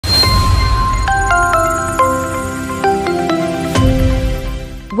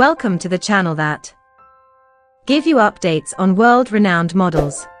Welcome to the channel that give you updates on world-renowned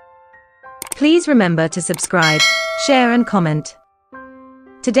models. Please remember to subscribe, share and comment.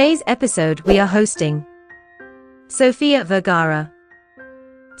 Today's episode we are hosting Sofia Vergara.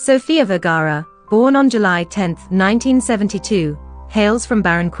 Sofia Vergara, born on July 10, 1972, hails from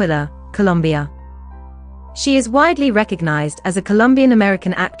Barranquilla, Colombia. She is widely recognized as a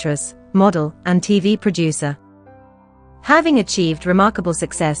Colombian-American actress, model, and TV producer. Having achieved remarkable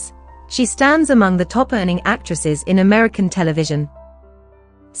success, she stands among the top-earning actresses in American television.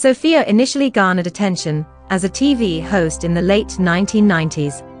 Sofia initially garnered attention as a TV host in the late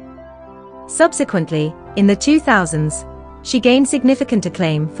 1990s. Subsequently, in the 2000s, she gained significant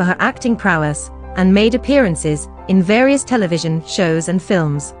acclaim for her acting prowess and made appearances in various television shows and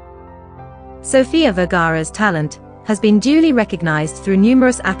films. Sofia Vergara's talent has been duly recognized through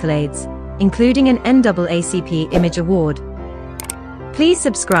numerous accolades, including an NAACP Image Award. Please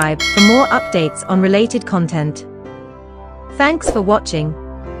subscribe for more updates on related content. Thanks for watching.